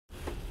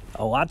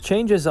A lot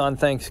changes on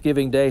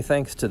Thanksgiving Day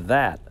thanks to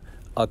that.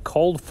 A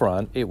cold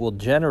front, it will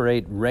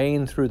generate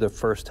rain through the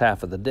first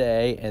half of the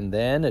day, and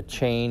then a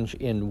change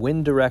in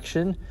wind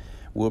direction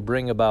will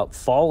bring about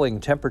falling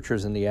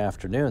temperatures in the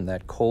afternoon.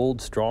 That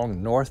cold,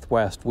 strong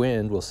northwest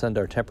wind will send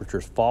our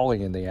temperatures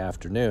falling in the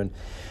afternoon.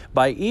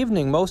 By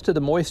evening, most of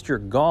the moisture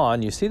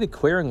gone. You see the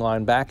clearing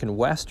line back in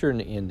western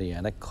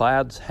Indiana,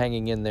 clouds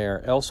hanging in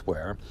there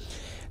elsewhere.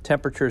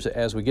 Temperatures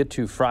as we get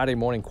to Friday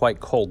morning quite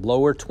cold,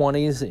 lower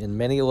 20s in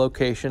many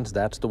locations.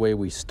 That's the way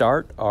we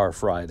start our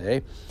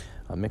Friday.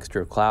 A mixture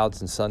of clouds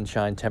and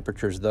sunshine.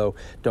 Temperatures, though,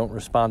 don't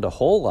respond a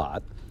whole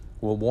lot.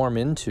 Will warm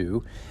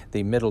into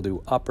the middle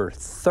to upper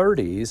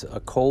 30s, a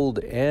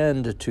cold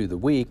end to the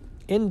week.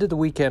 Into the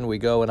weekend we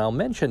go, and I'll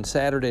mention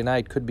Saturday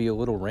night could be a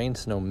little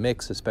rain-snow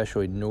mix,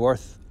 especially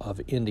north of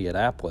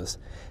Indianapolis.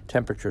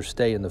 Temperatures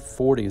stay in the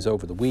 40s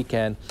over the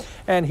weekend.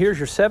 And here's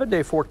your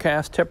 7-day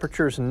forecast.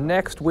 Temperatures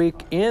next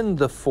week in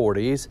the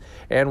 40s,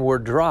 and we're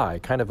dry,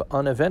 kind of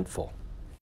uneventful.